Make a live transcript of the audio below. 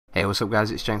Hey, what's up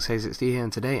guys, it's IIHaZeXD here,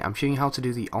 and today I'm showing you how to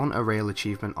do the On a Rail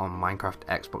achievement on Minecraft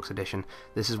Xbox Edition.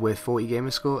 This is with 40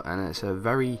 gamer score, and it's a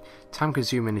very time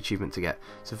consuming achievement to get.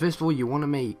 So first of all, you want to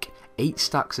make 8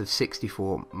 stacks of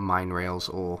 64 mine rails,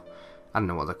 or I don't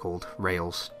know what they're called,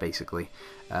 rails basically.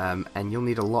 And you'll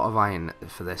need a lot of iron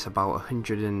for this, about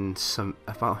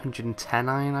 110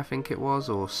 iron I think it was,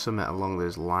 or something along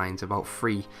those lines, about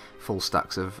 3 full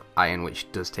stacks of iron, which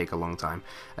does take a long time.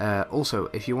 Also,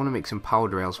 if you want to make some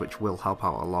powered rails, which will help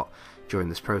out a lot during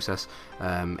this process,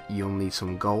 you'll need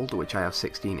some gold, which I have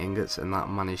 16 ingots, and that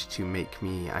managed to make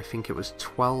me, I think it was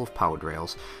 12 powered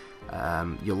rails.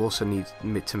 You'll also need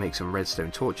to make some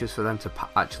redstone torches for them to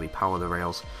actually power the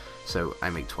rails. So I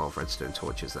make 12 redstone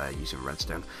torches there using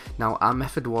redstone. Now our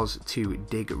method was to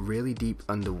dig really deep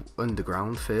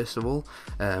underground first of all,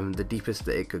 the deepest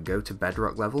that it could go to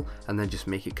bedrock level, and then just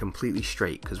make it completely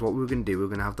straight, because what we were going to do, we were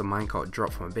going to have the minecart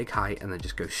drop from a big height and then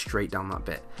just go straight down that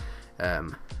bit.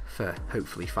 For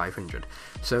hopefully 500.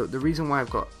 So the reason why I've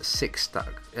got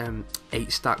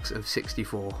 8 stacks of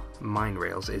 64 mine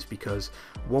rails is because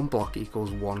 1 block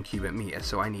equals 1 cubic meter,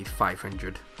 so I need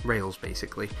 500 rails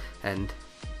basically, and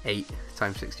 8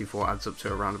 times 64 adds up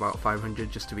to around about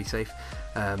 500 just to be safe.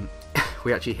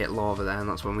 We actually hit lava there, and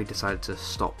that's when we decided to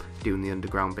stop doing the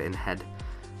underground bit and head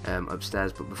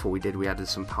upstairs. But before we did, we added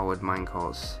some powered mine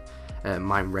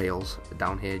rails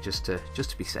down here just to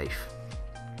be safe.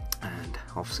 And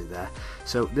obviously there.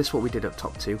 So this is what we did up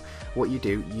top too. What you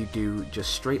do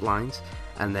just straight lines,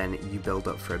 and then you build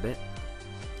up for a bit,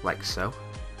 like so.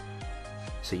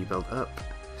 So you build up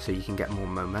so you can get more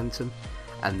momentum,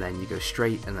 and then you go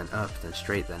straight and then up, then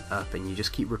straight, then up, and you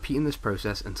just keep repeating this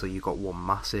process until you got one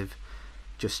massive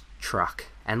just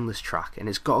track, endless track. And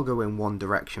it's got to go in one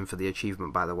direction for the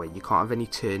achievement, by the way. You can't have any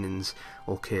turnings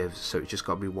or curves, so it's just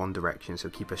got to be one direction, so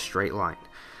keep a straight line.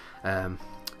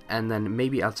 And then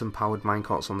maybe add some powered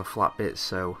minecarts on the flat bits.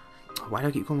 So why do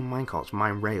I keep calling them minecarts?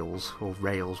 Mine rails, or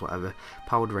rails, whatever.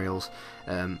 Powered rails,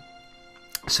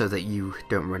 so that you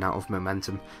don't run out of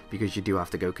momentum, because you do have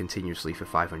to go continuously for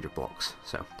 500 blocks.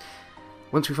 So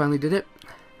once we finally did it,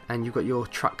 and you got your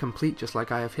track complete, just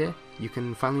like I have here, you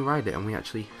can finally ride it. And we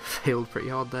actually failed pretty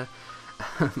hard there.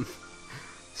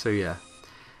 So yeah,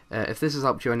 if this has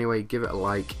helped you anyway, give it a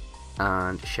like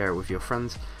and share it with your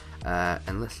friends.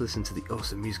 And let's listen to the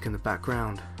awesome music in the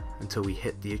background until we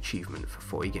hit the achievement for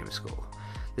 40 gamer score.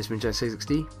 This has been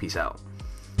IIHaZeXD, peace out.